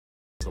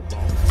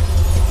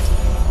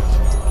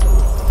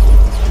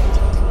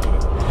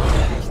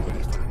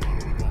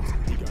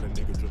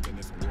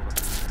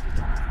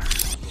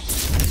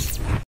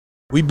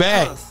We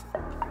back.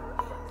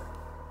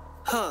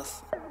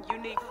 Huss.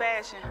 Unique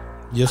fashion.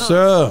 Yes,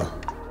 sir.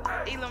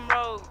 Elam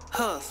Road.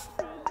 Huss.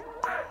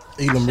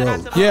 Elam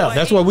Road. Yeah,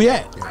 that's where we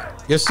at.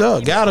 Yes, sir.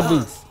 Gotta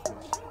be.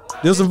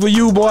 This one for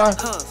you, boy.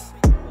 Huss.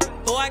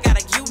 Boy, I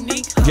got a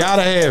unique.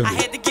 Gotta have I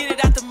it. had to get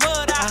it out the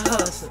mud. I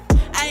hustle.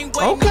 I ain't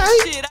waiting Okay.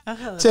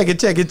 for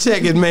shit.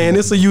 Check it, man.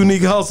 It's a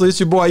unique hustle. It's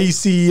your boy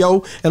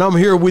ECEO, and I'm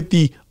here with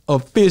the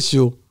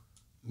official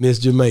Miss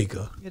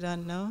Jamaica. You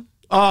don't know?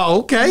 Oh,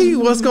 okay.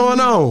 What's going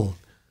on?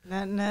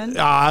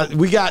 Nothing.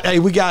 We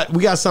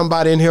got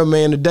somebody in here,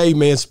 man, today,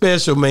 man,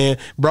 special, man.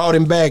 Brought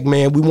him back,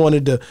 man. We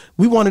wanted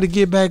to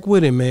get back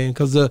with him, man,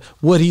 because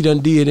what he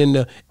done did in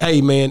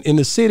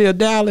the city of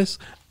Dallas.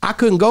 I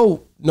couldn't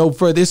go no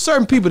further. There's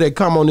certain people that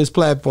come on this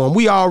platform.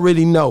 We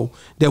already know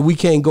that we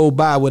can't go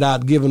by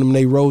without giving them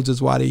their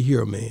roses while they're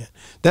here, man.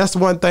 That's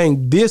one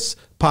thing this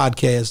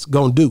podcast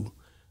gonna do.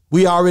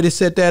 We already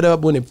set that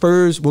up when we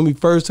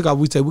first took off.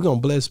 We said we're gonna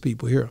bless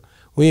people here.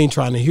 We ain't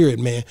trying to hear it,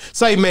 man.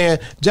 Say, man,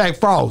 Jack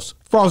Fraust.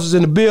 Fraust is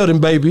in the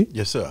building, baby.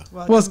 Yes, sir.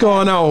 What's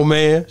going on,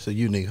 man? It's a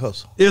unique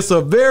hustle. It's a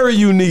very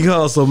unique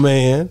hustle,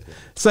 man.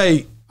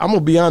 Say, I'm going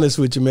to be honest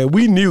with you, man.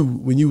 We knew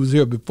when you was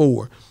here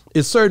before.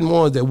 It's certain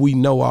ones that we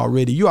know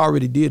already. You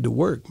already did the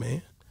work,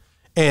 man.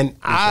 And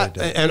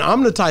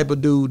I'm the type of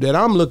dude that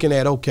I'm looking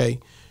at, okay,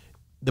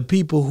 the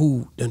people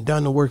who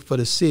done the work for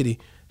the city,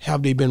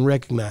 have they been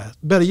recognized?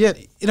 Better yet,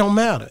 it don't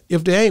matter.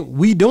 If they ain't,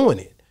 we doing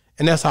it.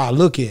 And that's how I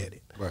look at it.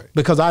 Right.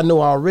 Because I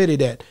know already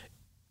that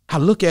I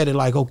look at it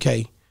like,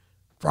 okay,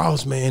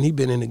 Frost, man, he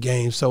been in the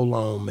game so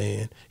long,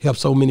 man. Helped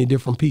so many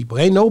different people.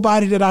 Ain't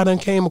nobody that I done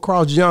came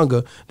across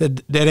younger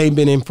that ain't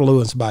been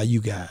influenced by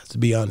you guys, to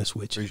be honest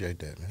with you. Appreciate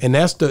that, man. And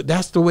that's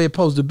the way it's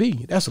supposed to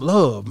be. That's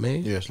love,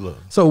 man. Yes, love.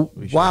 So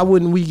why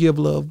wouldn't we give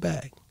love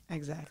back?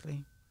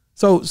 Exactly.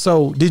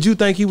 So did you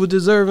think he was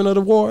deserving of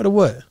the award or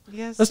what?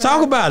 Yes. Let's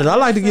talk about it. I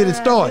like to get it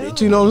started.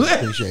 You know what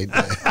I'm saying? Appreciate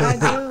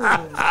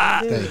that.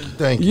 I do.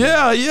 Thank you.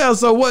 Yeah.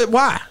 So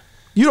why?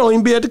 You don't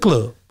even be at the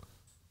club.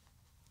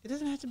 It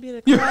doesn't have to be at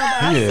a club.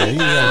 Yeah, you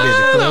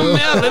gotta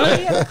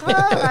be at the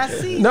club. I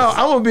see. No,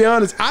 I'm gonna be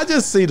honest. I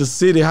just see the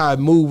city how it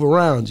move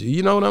around you.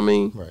 You know what I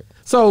mean? Right.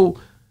 So,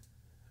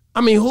 I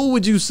mean, who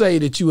would you say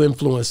that you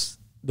influence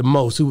the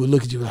most? Who would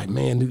look at you like,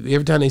 man?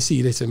 Every time they see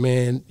you, they say,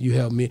 man, you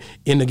helped me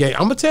in the game.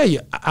 I'm gonna tell you,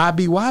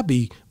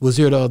 IBYB was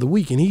here the other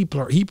week, and he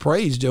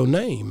praised your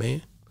name,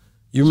 man.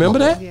 You remember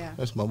that? Yeah.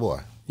 That's my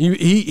boy.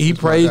 He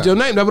praised your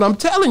name. No, but I'm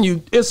telling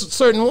you, it's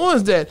certain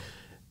ones that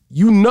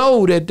you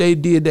know that they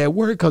did that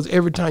work because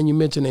every time you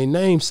mention their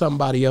name,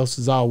 somebody else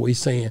is always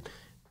saying,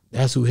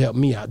 that's who helped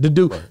me out. The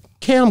dude,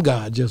 Cam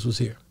God just was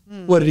here.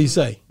 What did he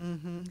say?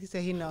 He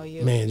said he know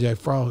you. Man, Jack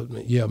Frost,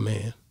 man. Yeah,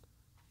 man.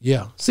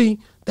 Yeah. See,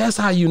 that's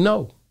how you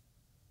know.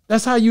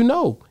 That's how you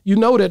know. You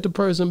know that the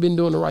person been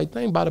doing the right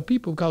thing by the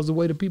people because the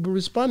way the people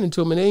responding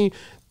to him. And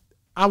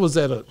I'll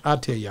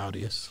tell y'all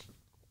this.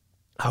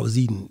 I was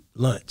eating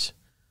lunch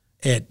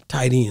at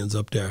Tight Ends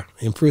up there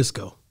in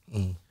Frisco.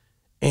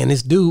 And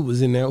this dude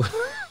was in there.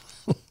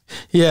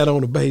 He had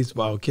on a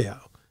baseball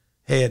cap,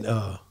 had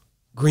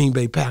Green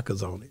Bay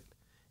Packers on it.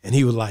 And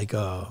he was like,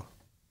 yeah,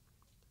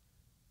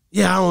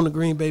 I own the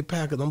Green Bay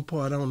Packers. I'm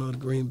part owner of the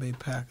Green Bay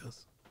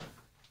Packers.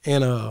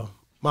 And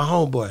my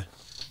homeboy,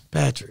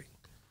 Patrick,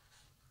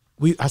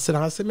 I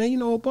said, man, you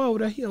know what, boy, over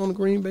there, he on the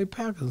Green Bay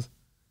Packers.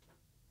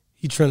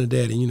 He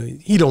Trinidad,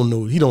 and he don't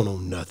know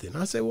nothing.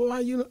 I said, well,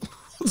 why you know?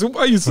 I said,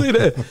 why you say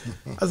that?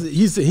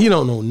 He said he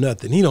don't know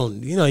nothing. He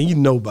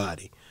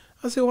nobody.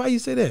 I said, why you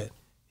say that?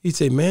 He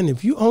said, man,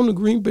 if you own the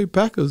Green Bay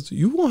Packers,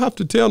 you won't have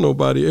to tell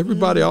nobody.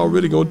 Everybody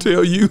already gonna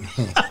tell you.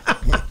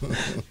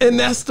 And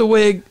that's the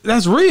way.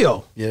 That's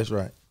real. Yeah, that's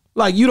right.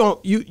 Like you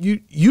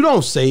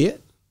don't say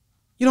it.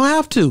 You don't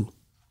have to.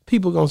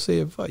 People gonna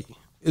say it for you.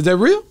 Is that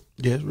real?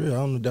 Yeah, it's real. I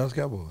own the Dallas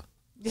Cowboys.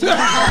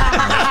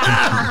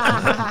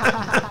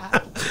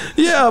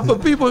 Yeah,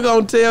 but people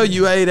gonna tell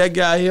you, hey, that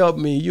guy helped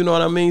me. You know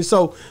what I mean?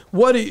 So,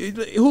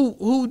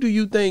 who do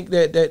you think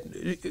that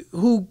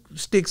who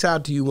sticks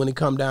out to you when it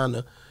come down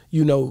to,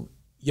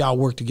 y'all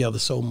work together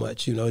so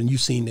much, and you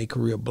seen their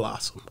career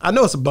blossom? I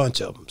know it's a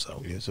bunch of them.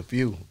 So Yeah, it's a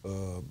few.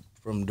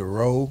 From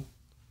Dorrough.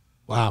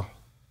 Wow.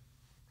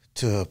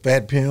 To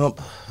Fat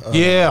Pimp.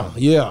 Yeah.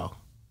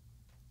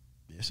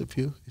 It's a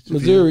few.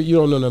 Missouri, you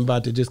don't know nothing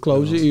about that. Just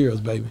close your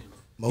ears, baby.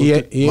 He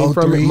ain't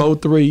from Mo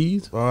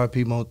Threes.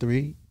 R.I.P. Mo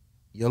 3.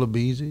 Yella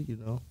Beezy,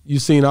 You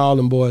seen all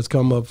them boys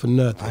come up for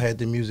nothing. I had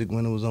the music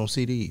when it was on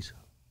CDs.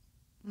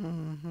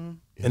 And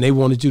they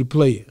wanted you to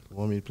play it.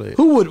 Want me to play it?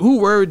 Who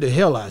worried the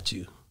hell out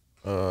you?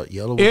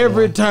 Yella was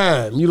Every one.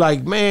 time. You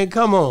like, man,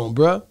 come on,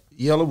 bruh.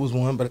 Yella was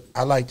one, but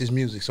I like this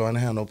music, so I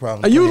didn't have no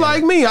problem. You playing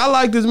like it. me. I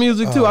like this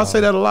music too. I say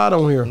that a lot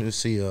on here. Let's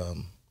see,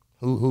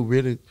 who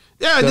really?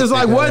 Yeah, just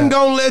like wasn't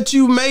gonna let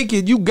you make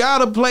it. You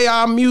gotta play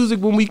our music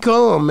when we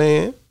come,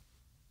 man.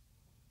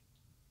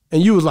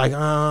 And you was like,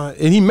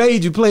 and he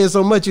made you play it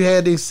so much you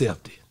had to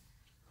accept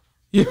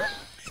it.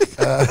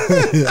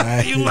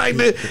 You like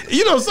that?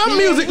 You know, some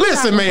music.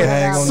 Listen,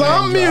 man.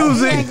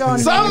 Some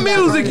Some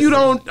music you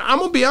don't. I'm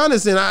gonna be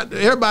honest, and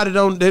everybody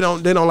don't. They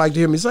don't like to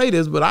hear me say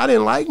this, but I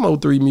didn't like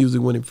Mo3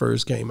 music when it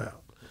first came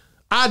out.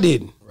 I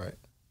didn't. Right.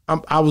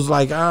 I was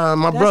like,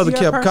 my brother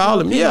kept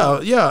calling me.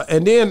 Yeah.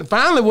 And then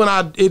finally, when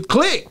it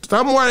clicked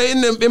somewhere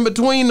in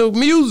between the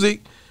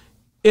music,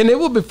 and it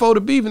was before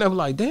the beef, and I was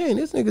like, dang,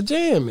 this nigga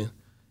jamming.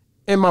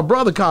 And my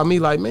brother called me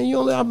like, man, you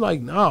don't. I'm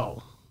like,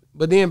 no.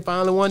 But then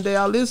finally one day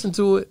I listened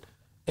to it,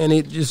 and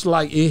it just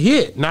like it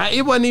hit. Now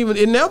it wasn't even.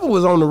 It never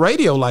was on the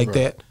radio like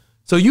that.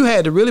 So you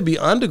had to really be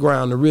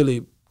underground to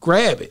really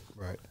grab it.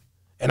 Right.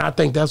 And I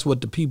think that's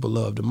what the people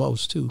love the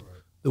most too.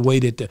 Right. The way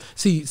that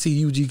see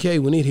UGK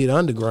when it hit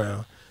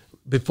underground.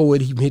 Before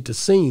it even hit the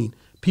scene,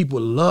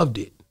 people loved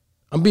it.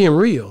 I'm being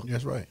real.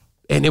 That's right.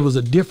 And it was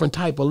a different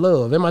type of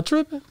love. Am I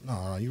tripping?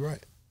 No, you're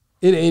right.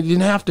 It didn't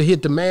have to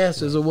hit the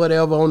masses or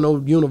whatever on no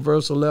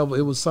universal level.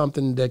 It was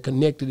something that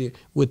connected it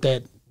with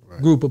that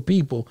group of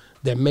people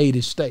that made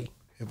it stay.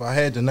 If I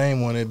had to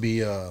name one, it'd be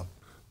MJ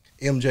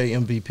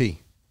MVP.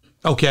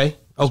 Okay.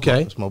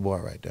 That's my boy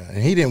right there.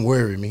 And he didn't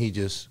worry me.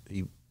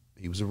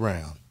 He was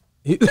around.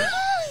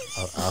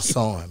 I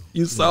saw him.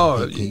 You saw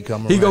him. He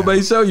come around. He gonna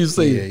make sure you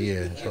see it.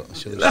 Yeah.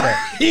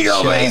 He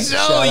gonna make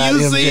sure you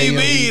see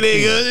me,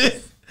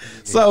 nigga.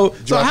 So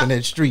dropping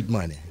that street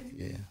money.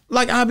 Yeah.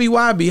 Like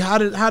IBYB,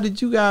 how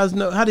did you guys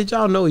know? How did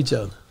y'all know each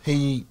other?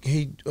 He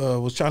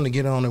was trying to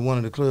get on at one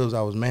of the clubs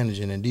I was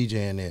managing and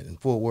DJing at in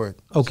Fort Worth.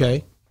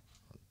 Okay.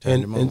 So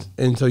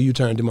and so you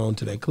turned him on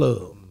to that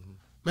club.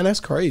 Man,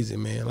 that's crazy,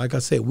 man. Like I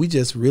said, we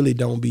just really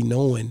don't be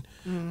knowing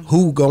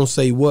who gonna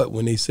say what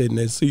when they sit in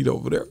that seat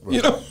over there. Right.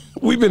 You know,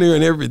 we've been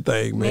hearing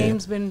everything, man.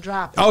 Names been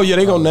dropped. Oh yeah,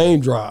 they gonna name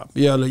drop.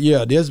 Yeah.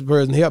 This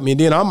person helped me, and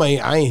then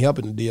I ain't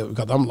helping the deal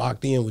because I'm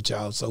locked in with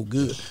y'all so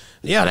good.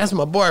 Yeah, that's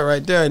my boy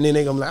right there, and then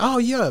they gonna be like, oh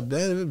yeah,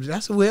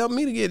 that's who helped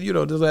me to get. You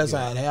know, that's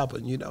how it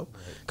happened. You know,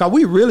 because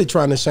we really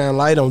trying to shine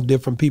light on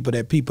different people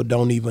that people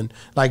don't even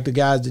like. The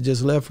guys that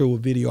just left here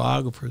with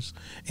videographers,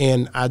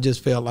 and I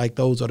just felt like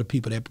those are the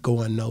people that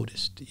go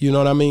unnoticed. You know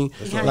what I mean?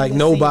 Right. Like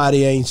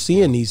nobody ain't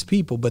seeing these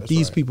people, but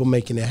these people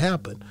making it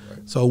happen.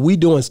 Right. So we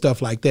doing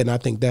stuff like that, and I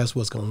think that's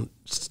what's gonna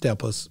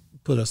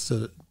put us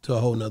to a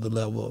whole nother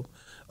level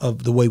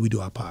of the way we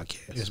do our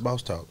podcast. It's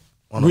Boss Talk.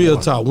 Real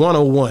Talk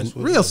 101.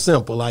 Real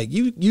simple. Like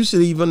you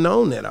should even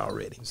known that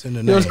already. It's in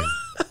the name.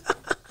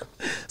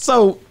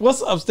 So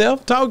what's up,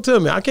 Steph? Talk to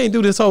me. I can't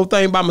do this whole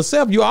thing by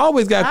myself. You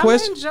always got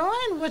questions. I'm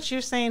enjoying what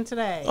you're saying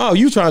today. Oh,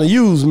 you trying to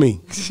use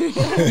me? You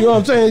know what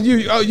I'm saying?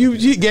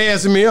 You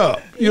gassing me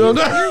up. You know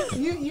what I'm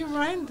saying? You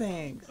run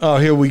things. Oh,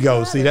 here we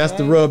go. See, that's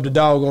to rub the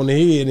dog on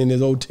the head and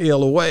his old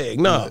tail awag.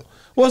 No.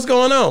 What's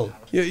going on?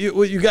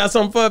 You got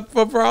something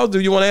for Fraust? Do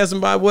you want to ask him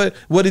about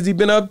what has he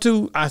been up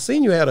to? I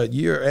seen you had a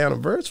year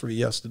anniversary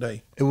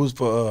yesterday. It was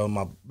for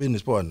my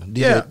business partner,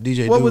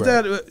 DJ. What was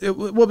that?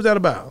 What was that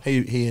about?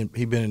 He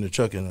been in the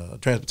trucking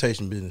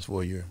transportation business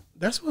for a year.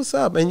 That's what's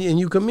up, and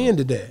you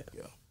commended that.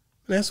 Yeah,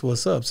 that's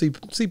what's up. See,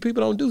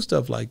 people don't do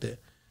stuff like that.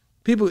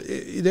 People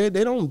they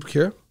don't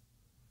care.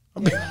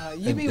 Yeah,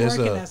 you be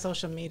working at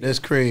social media. That's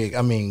Craig.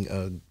 I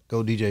mean,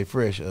 Go DJ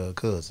Fresh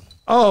cousin.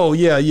 Oh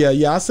yeah.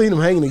 I seen them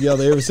hanging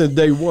together ever since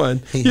day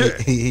one.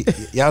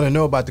 Y'all didn't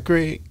know about the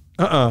Craig?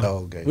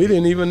 Oh, okay. We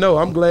didn't even know.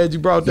 I'm glad you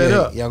brought that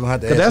up. Y'all gonna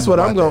have to. That's what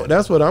I'm going.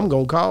 That's what I'm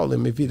gonna call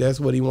him if that's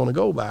what he want to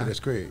go by.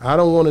 That's Craig. I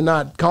don't want to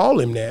not call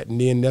him that,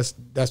 and then that's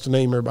the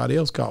name everybody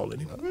else calling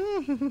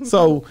him.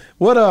 So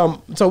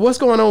what's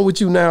going on with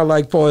you now?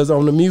 Like far as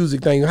on the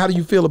music thing, how do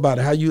you feel about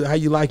it? How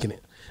you liking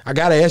it? I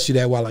gotta ask you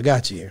that while I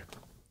got you here.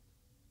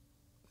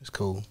 It's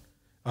cool.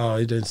 Oh,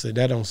 it didn't say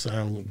that. Don't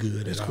sound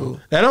good at all. Cool.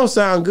 That don't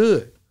sound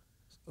good.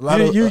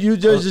 You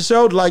just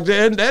showed like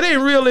that. That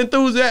ain't real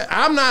enthusiasm.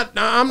 I'm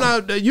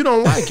not. You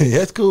don't like it.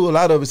 That's cool. A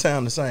lot of it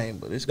sound the same,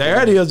 but it's cool.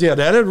 There it is. Yeah,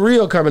 that is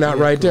real coming out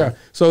right there.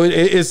 So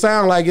it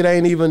sounds like it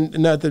ain't even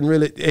nothing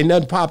really. Ain't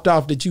nothing popped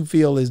off that you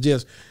feel is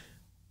just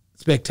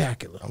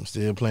spectacular. I'm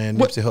still playing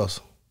Nipsey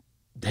Hussle.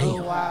 Damn.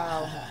 Oh,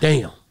 wow.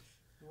 Damn.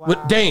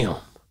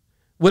 Wow.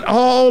 With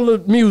all the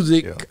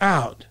music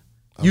out.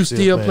 You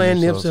still playing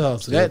Nipsey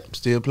Hussle.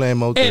 Still playing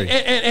Mo3.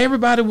 And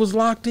everybody was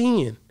locked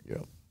in. Yeah.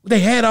 They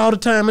had all the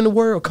time in the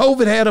world.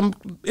 COVID had them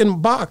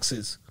in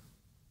boxes.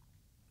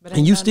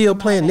 And you still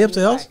playing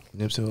Nipsey Hussle?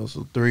 Nipsey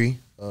Hussle 3,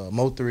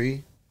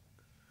 Mo3,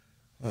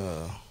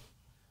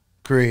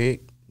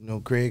 Craig. You know,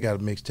 Craig got a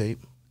mixtape.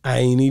 I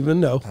ain't even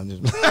know.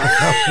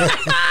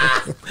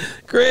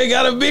 Craig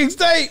got a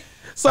mixtape.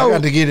 So I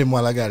got to get him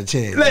while I got a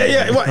chance.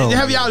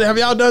 Have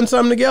y'all done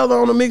something together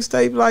on a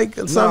mixtape like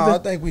something? No, I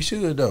think we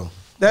should though.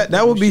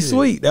 That would be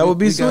sweet. That would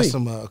be sweet. We got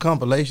some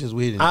compilations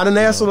with it. I done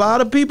asked a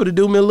lot of people to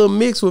do me a little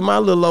mix with my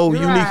little old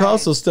unique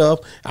hustle stuff.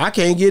 I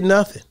can't get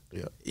nothing.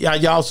 Yeah,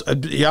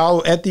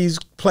 y'all at these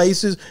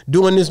places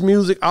doing this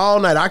music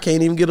all night. I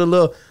can't even get a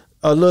little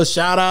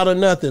shout out or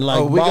nothing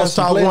like Boss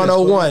Talk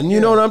 101. You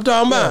know what I'm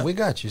talking about? We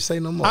got you.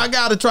 Say no more. I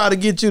got to try to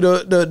get you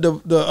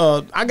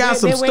the I got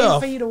some stuff. They're waiting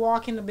for you to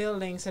walk in the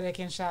building so they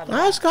can shout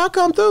out. I'll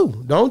come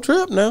through. Don't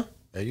trip now.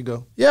 There you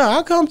go. Yeah,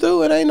 I'll come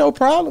through. It ain't no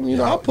problem. You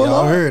know, I'll pull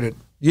up. I heard it.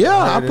 Yeah,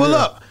 I pull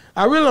up.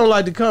 I really don't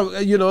like to come.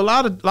 You know, a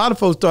lot of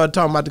folks start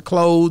talking about the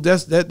clothes.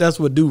 That's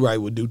what Do Right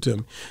would do to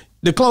me.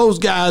 The clothes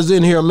guys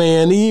in here,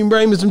 man. He even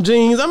bring me some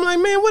jeans. I'm like,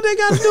 man, what they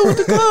got to do with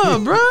the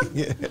club, bro?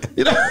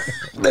 You know,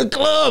 the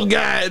club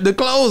guy, the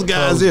clothes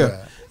guys here.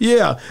 Guy.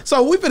 Yeah.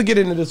 So we better get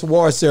into this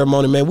award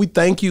ceremony, man. We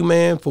thank you,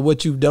 man, for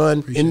what you've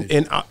done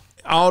and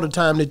all the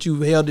time that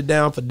you've held it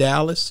down for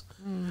Dallas.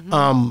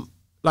 Mm-hmm.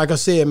 Like I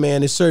said,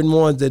 man, there's certain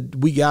ones that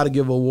we got to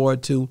give an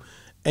award to.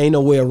 Ain't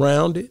no way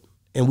around it.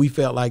 And we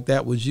felt like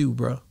that was you,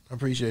 bro. I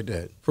appreciate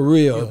that. For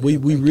real. Yeah,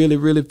 we really,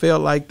 really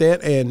felt like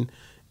that.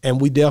 And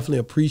we definitely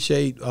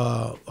appreciate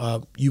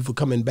you for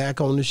coming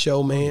back on the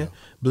show, man,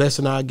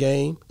 blessing our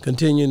game,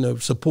 continuing to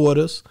support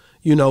us,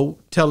 you know,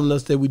 telling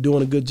us that we're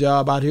doing a good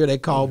job out here.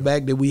 That call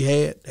back that we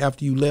had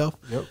after you left,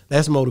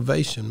 that's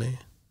motivation, man.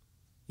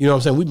 You know what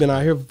I'm saying? We've been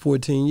out here for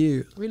 14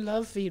 years. We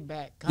love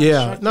feedback.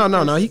 Yeah.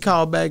 No. He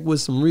called back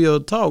with some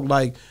real talk.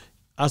 Like,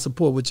 I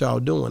support what y'all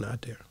doing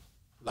out there.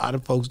 A lot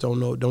of folks don't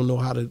know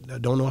how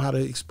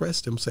to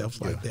express themselves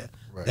like that.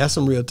 Right. That's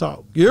some real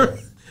talk. A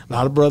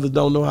lot of brothers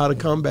don't know how to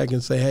come back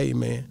and say, "Hey,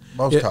 man,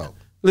 boss talk."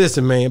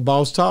 Listen, man,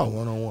 boss talk.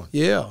 1-on-1.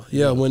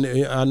 Yeah. When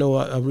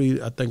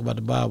I think about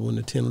the Bible when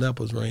the 10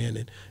 lepers ran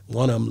and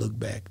one of them looked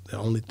back. The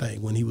only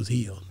thing when he was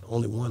healed,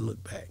 only one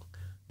looked back.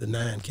 The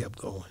 9 kept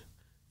going.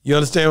 You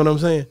understand what I'm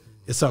saying?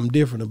 It's something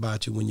different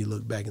about you when you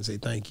look back and say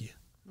thank you.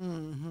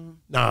 Mm-hmm.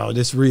 No,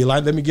 this real.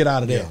 Let me get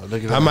out of there.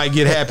 I might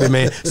get happy,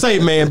 man. Say,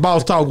 man,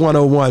 Boss Talk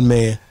 101,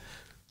 man.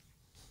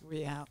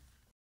 We out.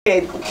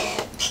 Hey,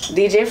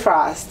 DJ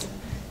Frost.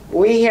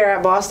 We here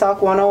at Boss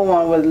Talk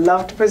 101 would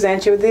love to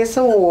present you this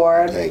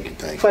award.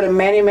 Thank you. For the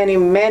many, many,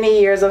 many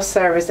years of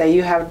service that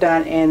you have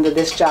done in the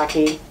disc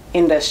jockey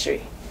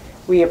industry.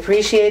 We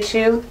appreciate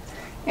you,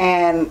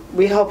 and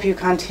we hope you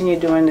continue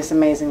doing this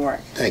amazing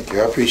work. Thank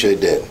you. I appreciate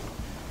that.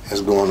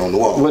 That's going on the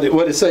wall. What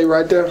it say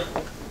right there?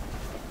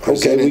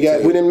 Okay, we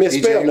didn't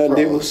misspell nothing,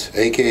 did we?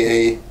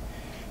 AKA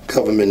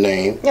government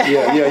name.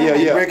 Yeah.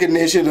 In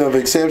recognition of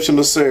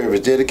exceptional service,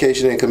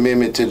 dedication, and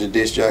commitment to the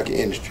disc jockey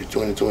industry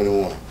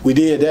 2021. We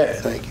did that.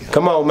 Thank you.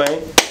 Come on, man.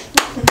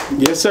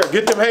 Yes, sir.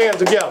 Get them hands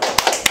together.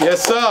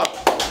 Yes, sir.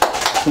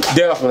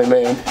 Definitely,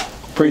 man.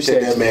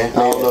 Appreciate that, man.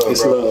 All love,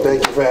 it's bro. love.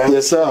 Thank you for having me.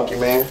 Yes, sir. Thank you,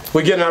 man.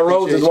 We're getting our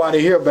roses while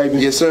they're here, baby.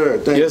 Yes, sir.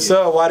 Thank you. Yes,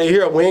 sir. While they're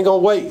here, we ain't gonna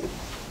wait.